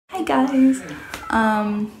guys,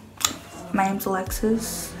 my name's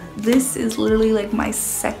Alexis. This is literally like my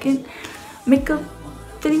second makeup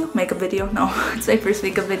video. No, it's my first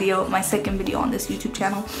makeup video, my second video on this YouTube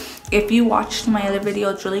channel. If you watched my other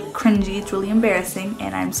video, it's really cringy, it's really embarrassing,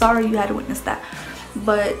 and I'm sorry you had to witness that.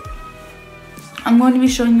 But I'm going to be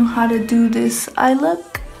showing you how to do this eye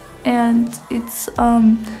look, and it's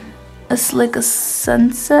like a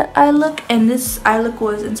sunset eye look, and this eye look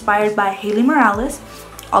was inspired by Haley Morales.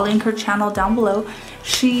 I'll link her channel down below.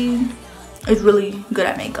 She is really good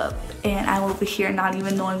at makeup, and I'm over here not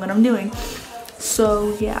even knowing what I'm doing.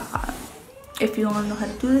 So yeah, if you want to know how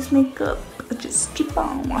to do this makeup, just keep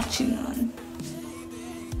on watching.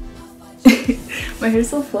 My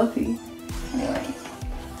hair's so fluffy. Anyway,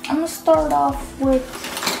 I'm gonna start off with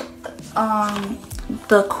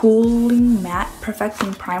the Cooling Matte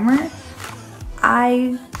Perfecting Primer.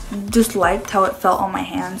 I just liked how it felt on my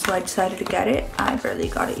hand, so I decided to get it. I barely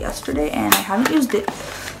got it yesterday and I haven't used it,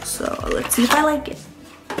 so let's see if I like it.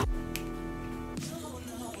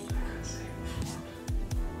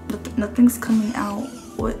 Nothing's coming out.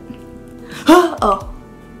 What? Oh,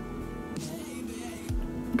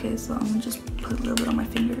 okay, so I'm gonna just put a little bit on my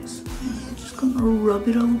fingers. I'm just gonna rub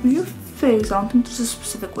it all over your face. I don't think there's a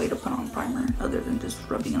specific way to put on primer other than just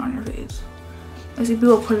rubbing it on your face. I see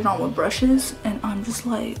people put it on with brushes, and I'm just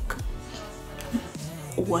like,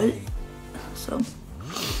 what? So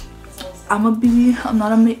I'm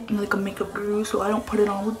not a makeup guru, so I don't put it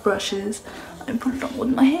on with brushes. I put it on with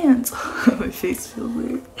my hands. My face feels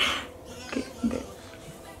weird. Okay.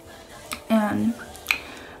 And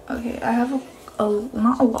okay, I have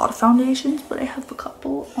not a lot of foundations, but I have a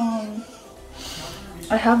couple.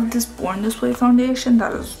 I have this Born This Way foundation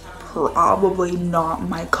that is probably not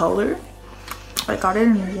my color. I got it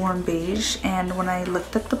in warm beige, and when I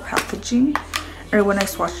looked at the packaging, or when I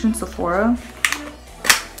swatched in Sephora,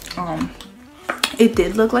 it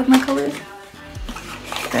did look like my color.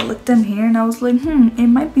 I looked in here and I was like, it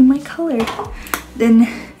might be my color. Then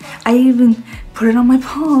I even put it on my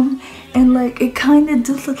palm, and like it kind of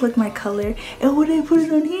does look like my color. And when I put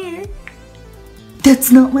it on here, that's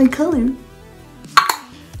not my color.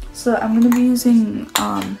 So I'm gonna be using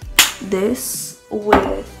this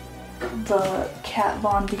with the Kat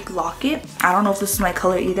Von D Locket. I don't know if this is my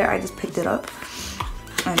color either. I just picked it up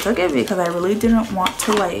and took it because I really didn't want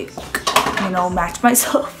to, like, you know, match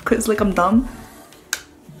myself because like I'm dumb.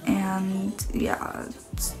 And yeah,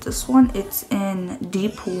 it's this one. It's in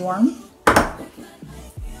Deep Warm.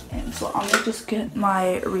 And so I'm gonna just get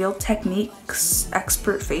my Real Techniques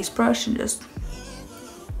Expert Face Brush and just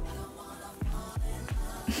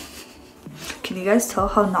can you guys tell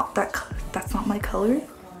how that's not my color?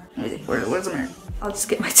 Where's the mirror? I'll just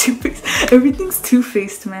get my toothpaste. Everything's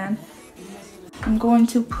two-faced, man. I'm going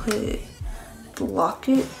to put the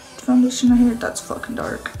Locket foundation right here. That's fucking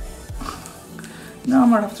dark. Now I'm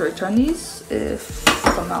gonna have to return these if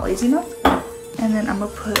I'm not lazy enough. And then I'm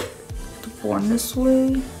gonna put the Born This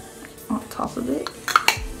Way on top of it.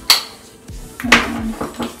 And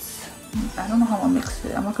I don't know how I'm gonna mix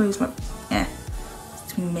it. I'm not gonna use my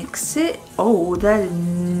to mix it. Oh, that is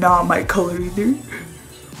not my color either.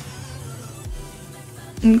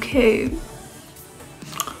 Okay,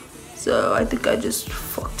 so I think I just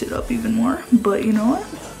fucked it up even more, but you know what?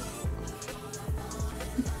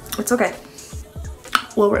 It's okay.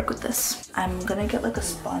 We'll work with this. I'm gonna get like a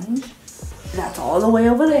sponge that's all the way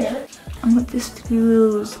over there. I'm gonna just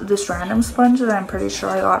use this random sponge that I'm pretty sure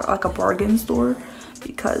I got at like a bargain store,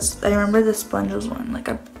 because I remember this sponge was when like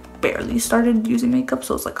I barely started using makeup,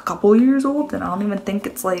 so it's like a couple years old, and I don't even think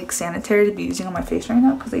it's like sanitary to be using on my face right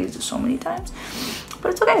now because I used it so many times.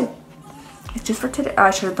 But it's okay. It's just for today. I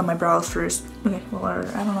should have done my brows first. Okay, well, I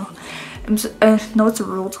don't know. I know it's a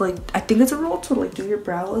rule to like, I think it's a rule to like do your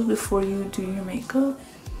brows before you do your makeup,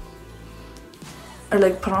 or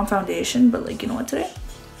like put on foundation. But like, you know what, today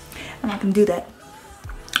I'm not gonna do that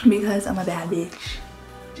because I'm a bad bitch.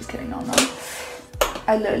 Just kidding. No.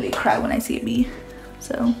 I literally cry when I see a bee.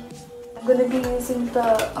 So I'm gonna be using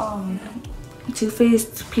the Too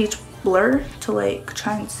Faced Peach Blur to like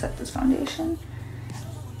try and set this foundation.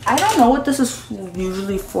 I don't know what this is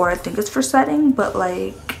usually for. I think it's for setting, but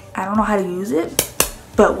like I don't know how to use it.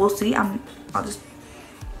 But we'll see. I'll just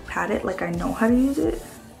pat it like I know how to use it.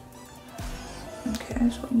 Okay,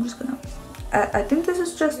 so I'm just gonna. I think this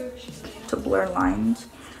is just to blur lines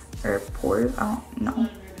or pores. I don't know.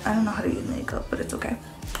 I don't know how to use makeup, but it's okay.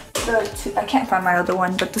 I can't find my other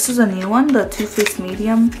one, but this is a new one, the Too Faced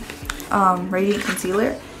Medium Radiant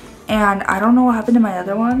Concealer. And I don't know what happened to my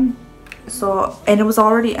other one, and it was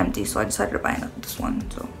already empty, so I decided to buy this one.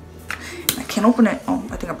 So I can't open it. Oh,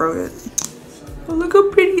 I think I broke it. Look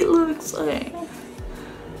how pretty it looks. Okay.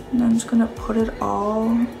 And I'm just gonna put it all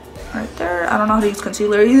right there. I don't know how to use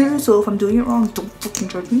concealer either, so if I'm doing it wrong, don't fucking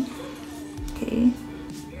judge me. Okay.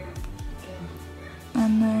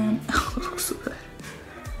 And then, oh, it looks so good.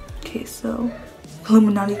 Okay, so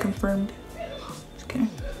Illuminati confirmed. Just kidding.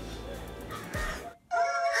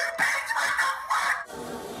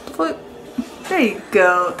 What? There you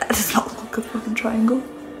go. That does not look like a fucking triangle.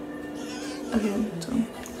 Okay, so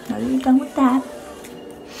now that you're done with that,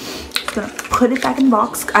 I'm gonna put it back in the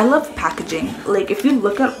box. I love packaging. Like if you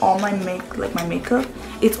look at all my makeup,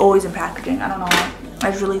 it's always in packaging. I don't know why.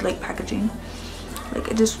 I just really like packaging. Like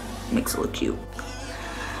it just makes it look cute.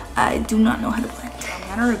 I do not know how to blend. I'm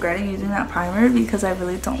kind of regretting using that primer because I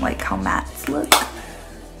really don't like how mattes look.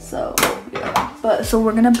 So yeah. But so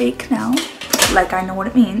we're gonna bake now. Like I know what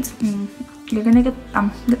it means. You're gonna get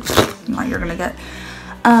not you're gonna get.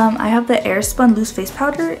 I have the Airspun loose face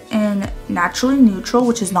powder in Naturally Neutral,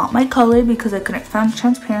 which is not my color because I couldn't find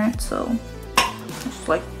transparent, so it's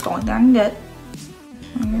like the only thing I can get.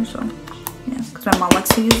 So yeah, because my mom likes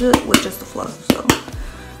to use it with just the fluff, so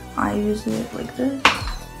I use it like this.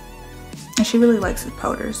 And she really likes this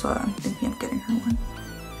powder, so I'm thinking of getting her one.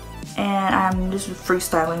 And I'm just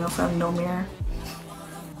freestyling if I have no mirror.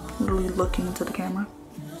 Literally looking into the camera.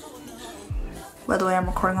 By the way, I'm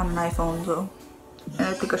recording on an iPhone, so. And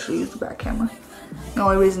I think I should use the back camera. The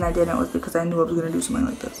only reason I didn't was because I knew I was gonna do something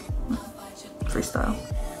like this. Freestyle.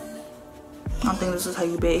 I don't think this is how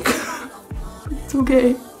you bake. It's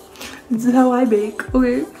okay. This is how I bake,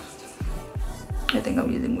 okay? I think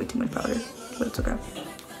I'm using way too much powder, but it's okay.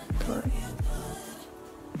 It's alright.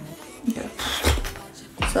 Okay.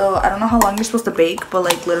 So I don't know how long you're supposed to bake, but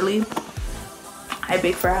like literally, I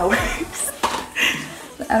bake for hours.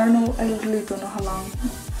 I don't know, I literally don't know how long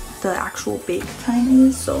the actual bake time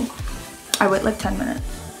is, so I wait like 10 minutes.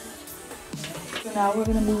 So now we're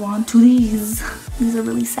gonna move on to these. These are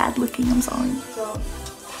really sad looking, I'm sorry. So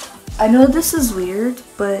I know this is weird,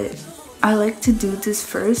 but I like to do this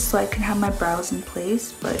first so I can have my brows in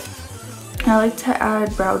place, but I like to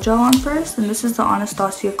add brow gel on first, and this is the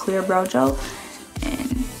Anastasia Clear Brow Gel.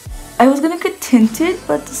 And I was gonna get tinted,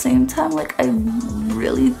 but at the same time, like I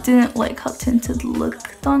really didn't like how tinted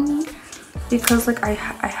looked on me. Because like I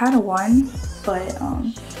had one, but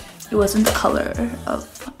it wasn't the color of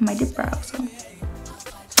my dip brow, so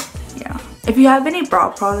yeah. If you have any brow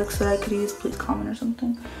products that I could use, please comment or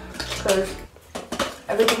something, because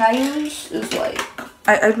everything I use is like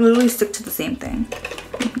I literally stick to the same thing.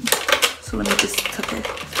 So let me just okay.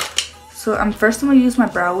 So first I'm gonna use my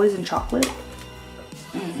Brow Wiz in chocolate.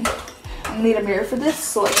 I'm gonna need a mirror for this,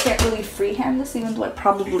 so I can't really freehand this, even though I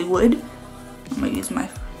probably would. I'm gonna use my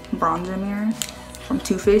bronzer mirror from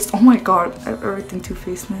Too Faced. Oh my god, I have everything Too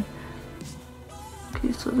Faced man.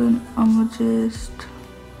 Okay, so then I'm gonna just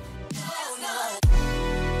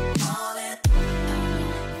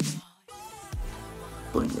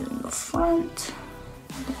blend it in the front.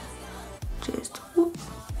 Just whoop.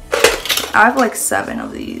 I have like 7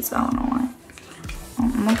 of these. I don't know why.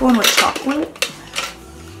 I'm not going with chocolate,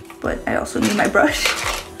 but I also need my brush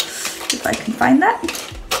if I can find that.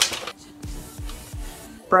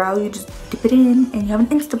 Brow, you just dip it in and you have an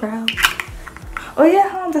Insta brow. Oh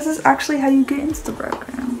yeah, this is actually how you get Insta brow.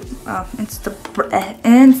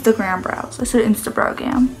 Instagram brows. I said Insta brow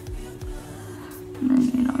gam. And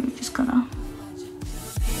then you know you're just gonna.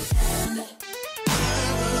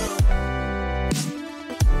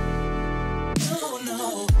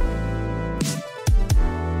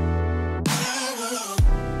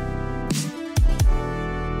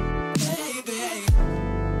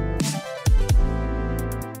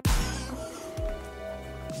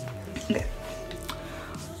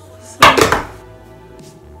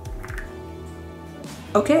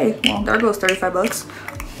 Okay, well there goes 35 bucks.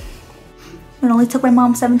 It only took my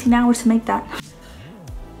mom 17 hours to make that.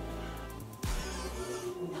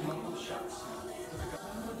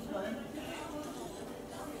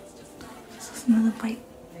 This is another bite.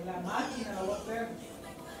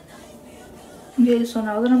 Okay, so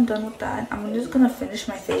now that I'm done with that, I'm just gonna finish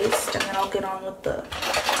my face and then I'll get on with the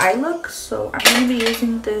eye look. So I'm gonna be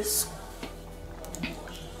using this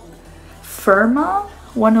Firma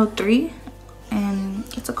 103. And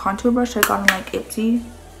it's a contour brush I got in like Ipsy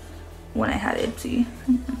when I had Ipsy.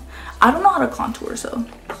 I don't know how to contour, so.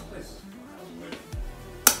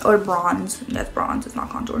 Or bronze. Yes, bronze. It's not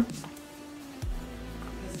contour.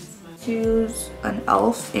 Use an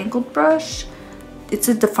e.l.f. angled brush. It's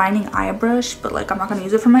a defining eye brush, but like I'm not gonna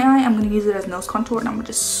use it for my eye. I'm gonna use it as nose contour, and I'm gonna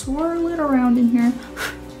just swirl it around in here.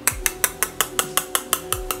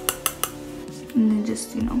 And then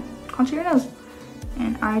just, you know, contour your nose.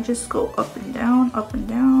 And I just go up and down,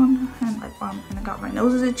 and like and I got my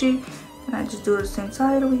nose is itchy, and I just do it the same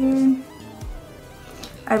side over here.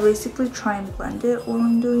 I basically try and blend it while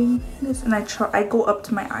I'm doing this, and I go up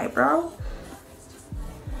to my eyebrow,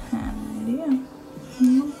 and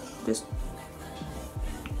yeah, just,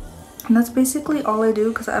 and that's basically all I do,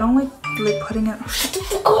 because I don't like putting it.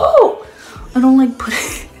 Oh, I don't like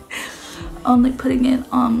putting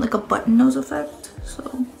it like a button nose effect,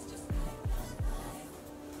 so.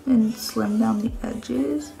 And slim down the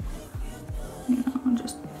edges, you know,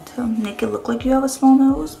 just to make it look like you have a small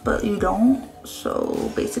nose, but you don't.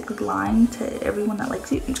 So basically lying to everyone that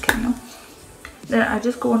likes you. I'm just kidding, no. Then I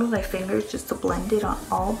just go in with my fingers just to blend it on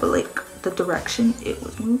all, but like the direction it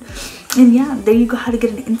was moved. And yeah, there you go, how to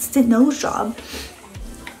get an instant nose job,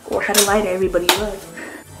 or how to lie to everybody you love.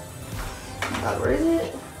 Oh my god, where is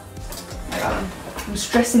it? Oh my god, I'm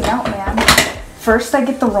stressing out, man. First I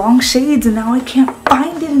get the wrong shades and now I can't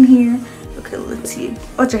find it in here. Okay, let's see.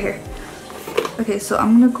 Oh, it's right here. Okay, so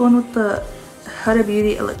I'm gonna go in with the Huda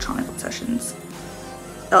Beauty Electronic Obsessions.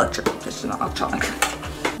 Electric Obsessions, not electronic.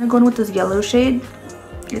 I'm gonna go in with this yellow shade.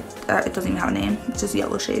 It doesn't even have a name, it's just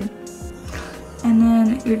yellow shade. And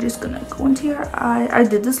then you're just gonna go into your eye. I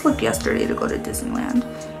did this look yesterday to go to Disneyland.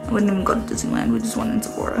 We didn't even go to Disneyland, we just went in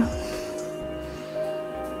Sephora.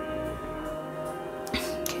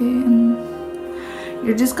 Okay, and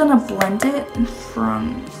you're just gonna blend it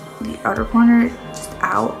from the outer corner just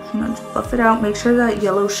out, you know, just buff it out. Make sure that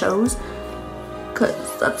yellow shows, because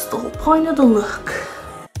that's the whole point of the look.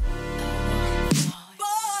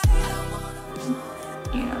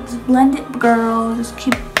 You know, just blend it, girl. Just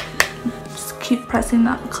keep pressing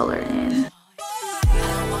that color in.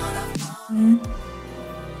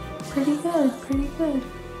 Pretty good, pretty good.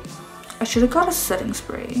 I should have got a setting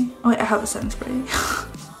spray. Oh wait, I have a setting spray.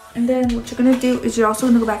 And then what you're gonna do is you're also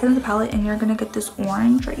gonna go back into the palette and you're gonna get this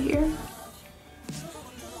orange right here.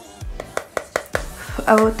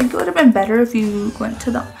 I would think it would have been better if you went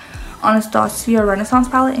to the Anastasia Renaissance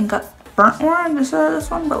palette and got burnt orange instead of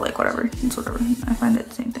this one, but like whatever, it's whatever. I find it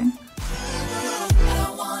the same thing.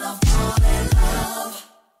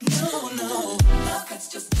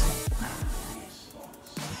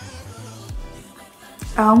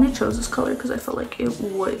 I only chose this color because I felt like it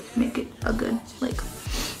would make it a good like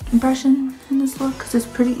impression in this look, because it's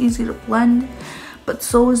pretty easy to blend, but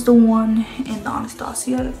so is the one in the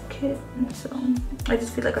Anastasia kit. So I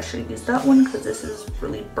just feel like I should have used that one because this is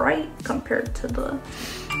really bright compared to the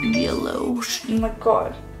yellow. Oh my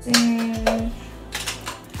god. And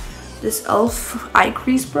this e.l.f. eye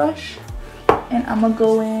crease brush, and I'm gonna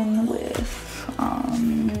go in with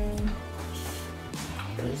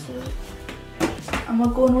what is it? I'm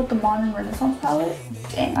gonna go in with the Modern Renaissance palette.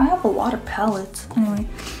 Dang, I have a lot of palettes. Anyway,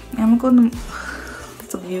 I'm gonna go in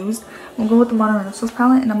that's abused. I'm gonna go with the Modern Renaissance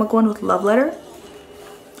palette, and I'm gonna go in with Love Letter.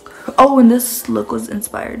 Oh, and this look was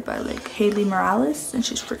inspired by like Hailey Morales, and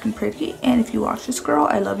she's freaking pretty. And if you watch this, girl,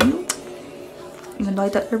 I love you. Even though I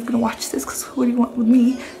doubt you're ever gonna watch this, because what do you want with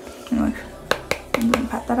me? Anyway, I'm gonna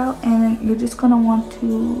pat that out, and then you're just gonna want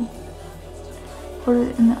to put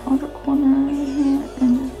it in the outer corner here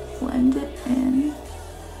and just blend it in.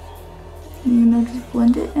 You know, just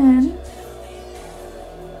blend it in.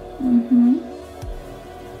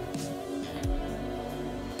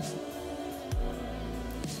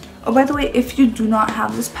 Oh, by the way, if you do not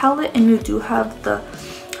have this palette and you do have the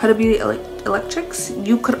Huda Beauty Electrics,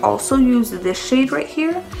 you could also use this shade right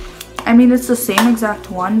here. I mean, it's the same exact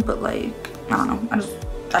one, but like, I don't know. I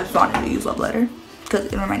just wanted to use Love Letter because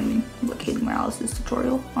it reminded me of like Hailey Morales'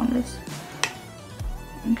 tutorial on this.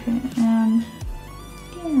 Okay, and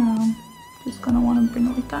yeah. Just gonna want to bring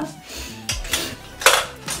it like that,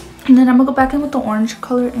 and then I'm gonna go back in with the orange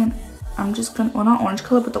color, and I'm just gonna, well, not orange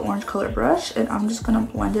color, but the orange color brush, and I'm just gonna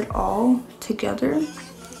blend it all together.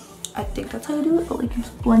 I think that's how you do it, but like you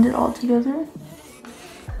just blend it all together.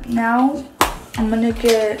 Now I'm gonna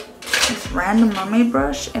get this random mermaid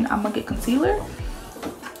brush, and I'm gonna get concealer.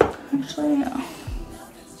 Actually, yeah.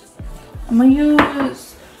 I'm gonna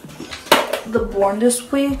use the Born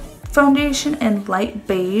This Way foundation in light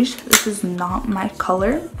beige. This is not my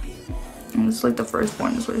color, and this is like the first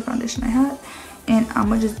Born This Way foundation I had, and I'm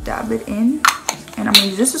gonna just dab it in, and I'm gonna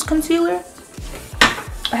use this as concealer.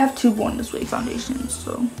 I have two Born This Way foundations,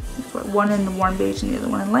 so one in the warm beige and the other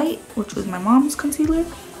one in light, which was my mom's concealer,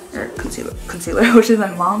 or concealer, which is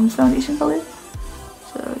my mom's foundation color.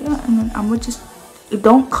 So yeah, and then I'm gonna just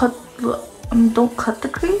don't cut the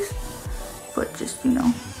crease, but just, you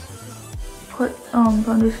know, put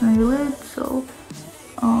foundation on your lid so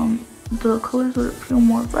the colors would feel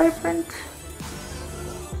more vibrant.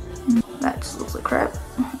 That just looks like crap.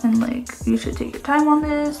 and like you should take your time on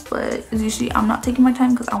this, but as usually I'm not taking my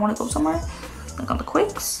time because I want to go somewhere like on the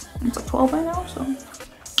quicks. It's like 12 right now, so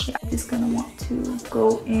yeah, I'm just gonna want to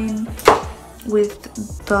go in with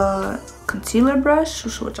the concealer brush,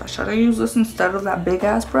 which I should have used this instead of that big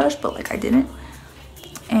ass brush, but like I didn't.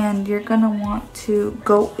 And you're gonna want to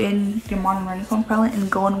go in your Modern Renaissance palette and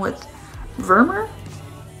go in with Vermeer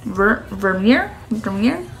right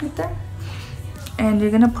there. And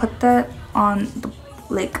you're gonna put that on the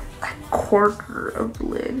like a quarter of the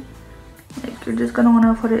lid. Like you're just gonna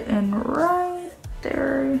wanna put it in right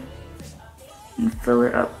there and fill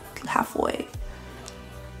it up halfway.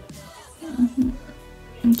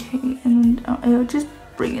 Okay, and then I'll just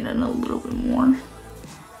bring it in a little bit more.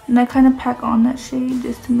 And I kind of pack on that shade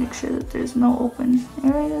just to make sure that there's no open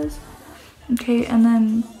areas. Okay, and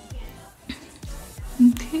then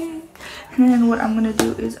what I'm gonna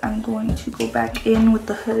do is I'm going to go back in with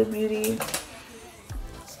the Huda Beauty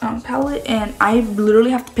palette, and I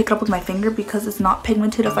literally have to pick it up with my finger because it's not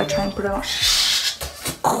pigmented if I try and put it on.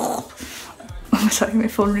 I'm sorry, my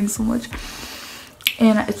phone rings so much.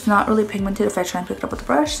 And it's not really pigmented if I try and pick it up with the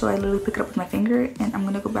brush, so I literally pick it up with my finger, and I'm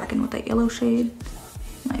gonna go back in with that yellow shade.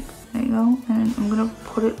 Like, there you go. And I'm gonna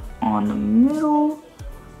put it on the middle.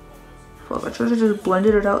 Fuck, I tried to just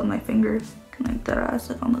blended it out with my finger. Like that ass,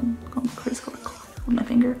 like on the crease color with my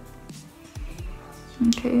finger.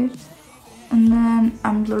 Okay. And then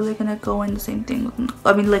I'm literally gonna go in the same thing with,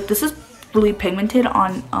 I mean, like this is really pigmented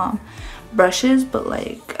on brushes, but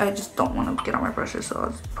like I just don't want to get on my brushes, so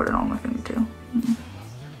I'll just put it on my finger too.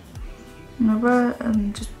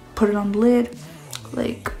 And just put it on the lid,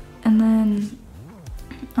 like, and then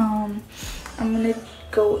I'm gonna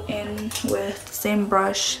go in with the same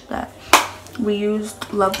brush that we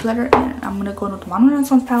used Love Letter in. I'm gonna go in with the Modern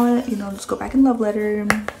Renaissance palette, you know, just go back in Love Letter,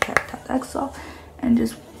 tap the X off, and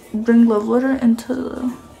just bring Love Letter into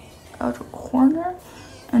the outer corner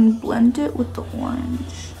and blend it with the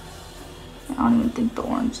orange. I don't even think the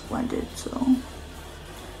orange blended, so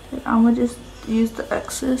I'm gonna just use the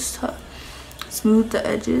excess to smooth the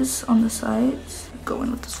edges on the sides. Go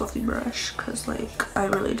in with this fluffy brush because like I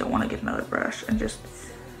really don't want to get another brush, and just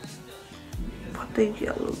put the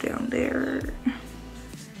yellow down there,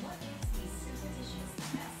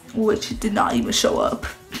 which did not even show up.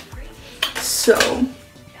 So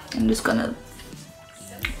I'm just gonna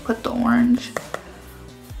put the orange.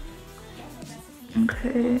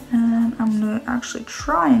 Okay, and I'm gonna actually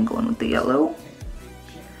try and go in with the yellow.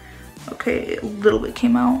 Okay, a little bit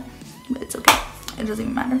came out, but it's okay. It doesn't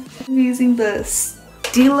even matter. I'm using the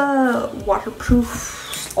Stila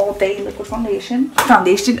Waterproof All Day Liquid Foundation. I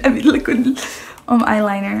mean liquid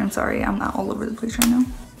eyeliner. I'm sorry, I'm not all over the place right now.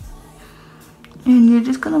 And you're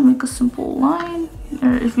just gonna make a simple line.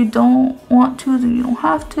 Or if you don't want to, then you don't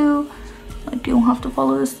have to. Like, you don't have to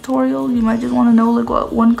follow this tutorial. You might just want to know like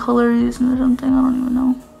what one color is or something. I don't even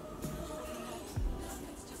know.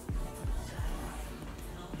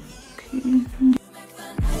 Okay.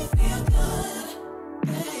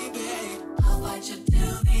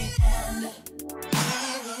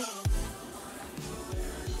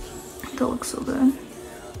 That looks so good.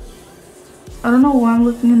 I don't know why I'm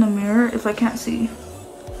looking in the mirror if I can't see.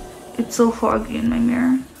 It's so foggy in my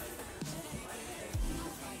mirror.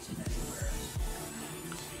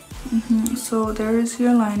 So there's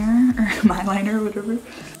your liner, or my liner, whatever.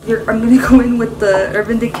 I'm gonna go in with the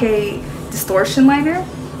Urban Decay Distortion liner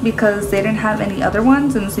because they didn't have any other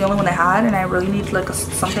ones, and it's the only one they had, and I really need like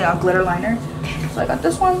a glitter liner. So I got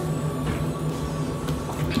this one,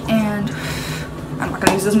 and I'm not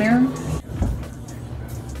gonna use this mirror.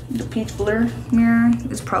 The peach blur mirror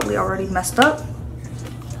is probably already messed up,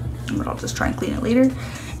 but I'll just try and clean it later.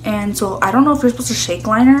 And so I don't know if you're supposed to shake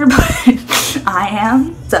liner, but I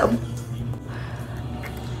am. So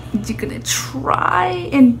you're gonna try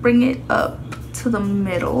and bring it up to the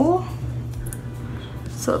middle.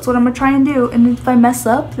 So that's what I'm gonna try and do. And if I mess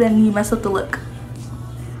up, then you mess up the look.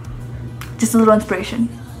 Just a little inspiration.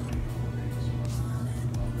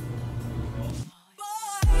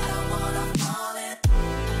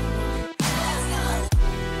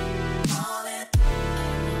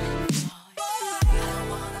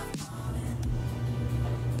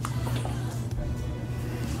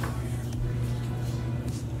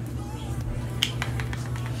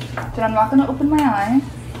 Then I'm not gonna open my eye.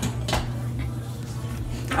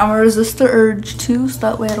 I'm gonna resist the urge too, so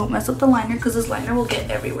that way I don't mess up the liner, because this liner will get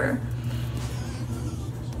everywhere.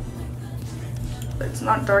 But it's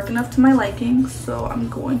not dark enough to my liking, so I'm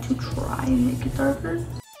going to try and make it darker.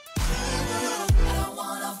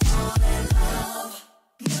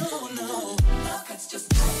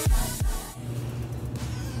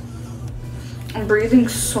 I'm breathing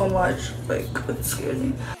so much, like it scared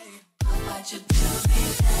me.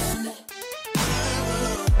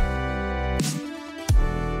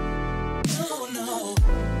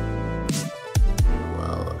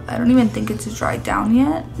 Well, I don't even think it's dried down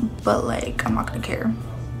yet, but like I'm not gonna care,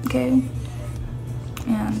 okay?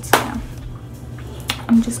 And yeah,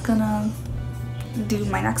 I'm just gonna do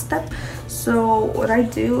my next step. So what I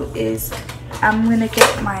do is I'm gonna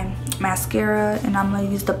get my mascara, and I'm gonna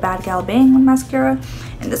use the Bad Gal Bang mascara.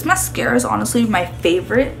 And this mascara is honestly my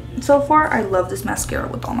favorite so far. I love this mascara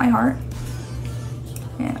with all my heart.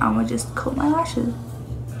 And I'm gonna just coat my lashes.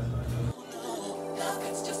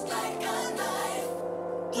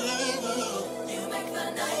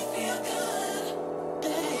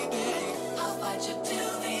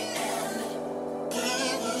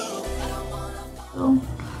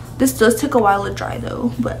 This does take a while to dry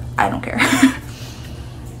though, but I don't care.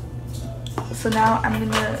 So now I'm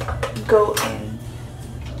gonna go in.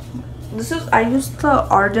 I used the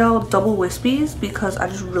Ardell double wispies because I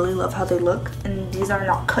just really love how they look, and these are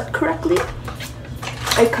not cut correctly.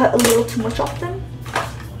 I cut a little too much off them,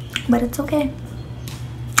 but it's okay.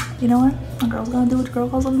 You know what? A girl's gonna do what a girl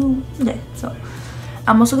calls a move. Okay, so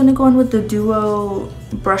I'm also gonna go in with the Duo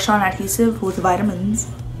brush on adhesive with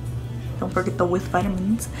vitamins. Don't forget the with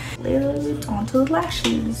vitamins. Literally onto the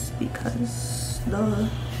lashes because duh.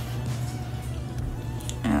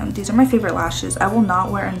 And these are my favorite lashes. I will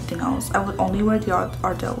not wear anything else. I would only wear the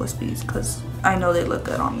Ardell wispies because I know they look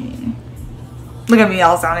good on me. Look at me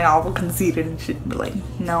all sounding all conceited and shit, but like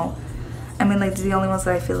no. I mean, like, these are the only ones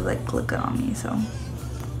that I feel like look good on me, so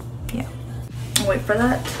yeah. I'll wait for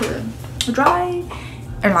that to dry.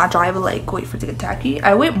 Or not dry, but like wait for it to get tacky.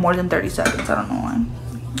 I wait more than 30 seconds, I don't know why.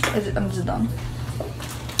 I'm just done.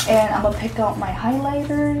 And I'm gonna pick out my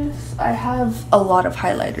highlighters. I have a lot of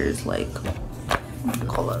highlighters, like, what do you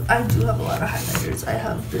call it? I do have a lot of highlighters. I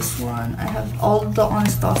have this one. I have all the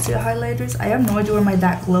Anastasia highlighters. I have no idea where my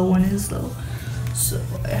That Glow one is though. So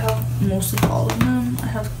I have most of all of them. I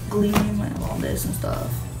have Gleam and all this and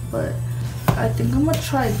stuff. But I think I'm gonna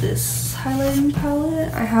try this highlighting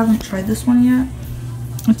palette. I haven't tried this one yet.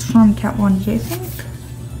 It's from Kat Von D, I think.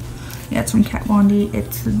 Yeah, it's from Kat Von D.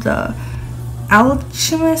 It's the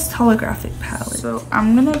Alchemist Holographic Palette. So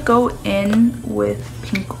I'm gonna go in with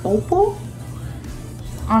Pink Opal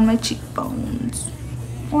on my cheekbones.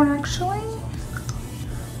 Or actually,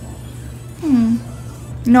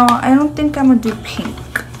 no, I don't think I'm gonna do pink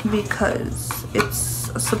because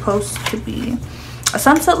it's supposed to be a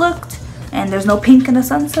sunset look, and there's no pink in a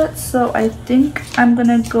sunset. So I think I'm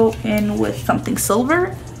gonna go in with something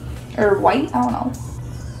silver or white. I don't know.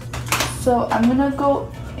 So I'm gonna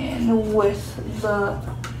go in with the,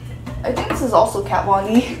 I think this is also Kat Von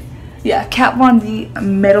D. Yeah, Kat Von D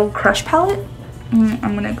Metal Crush palette.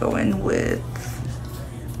 I'm gonna go in with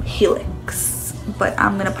Helix, but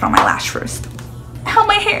I'm gonna put on my lash first. Ow,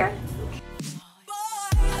 my hair.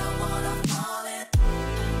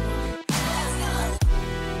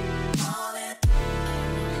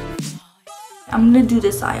 I'm gonna do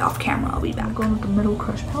this eye off camera. I'll be back. I'm going with the Metal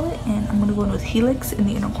Crush palette, and I'm gonna go in with Helix in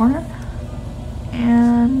the inner corner.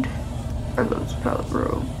 And I love this palette,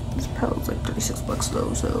 bro. This palette's like 36 bucks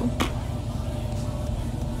though, so.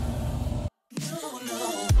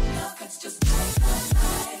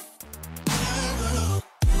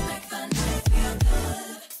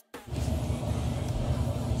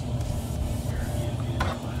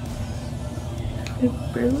 It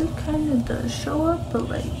really kind of does show up, but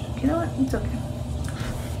like, you know what? It's okay.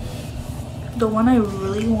 The one I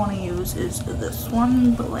really want to use is this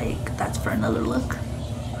one, but like that's for another look.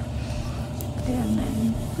 And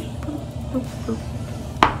then boop, boop, boop.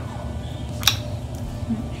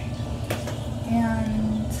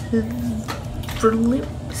 And for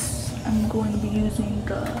lips, I'm going to be using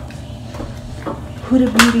the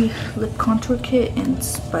Huda Beauty lip contour kit in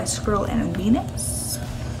Spice Girl and Venus.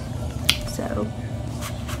 So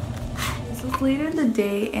this is later in the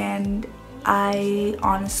day, and I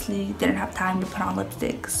honestly didn't have time to put on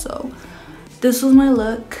lipstick, so this was my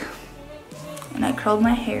look. And I curled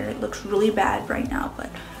my hair. It looks really bad right now, but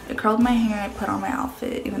I curled my hair, I put on my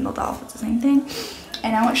outfit, even though the outfit's the same thing.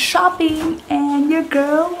 And I went shopping, and your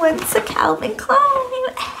girl went to Calvin Klein.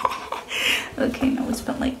 Okay, no, we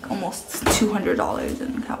spent like almost $200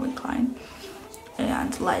 in Calvin Klein.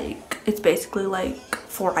 And like, it's basically like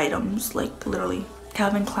 4 items, like literally.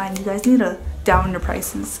 Calvin Klein, you guys need to down your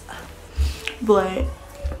prices. But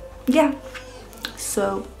yeah,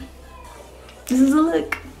 so this is a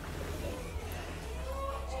look,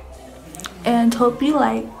 and hope you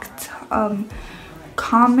liked.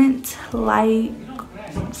 Comment, like,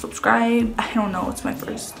 subscribe. I don't know, it's my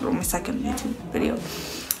first or my second YouTube video.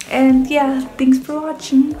 And yeah, thanks for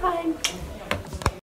watching. Bye.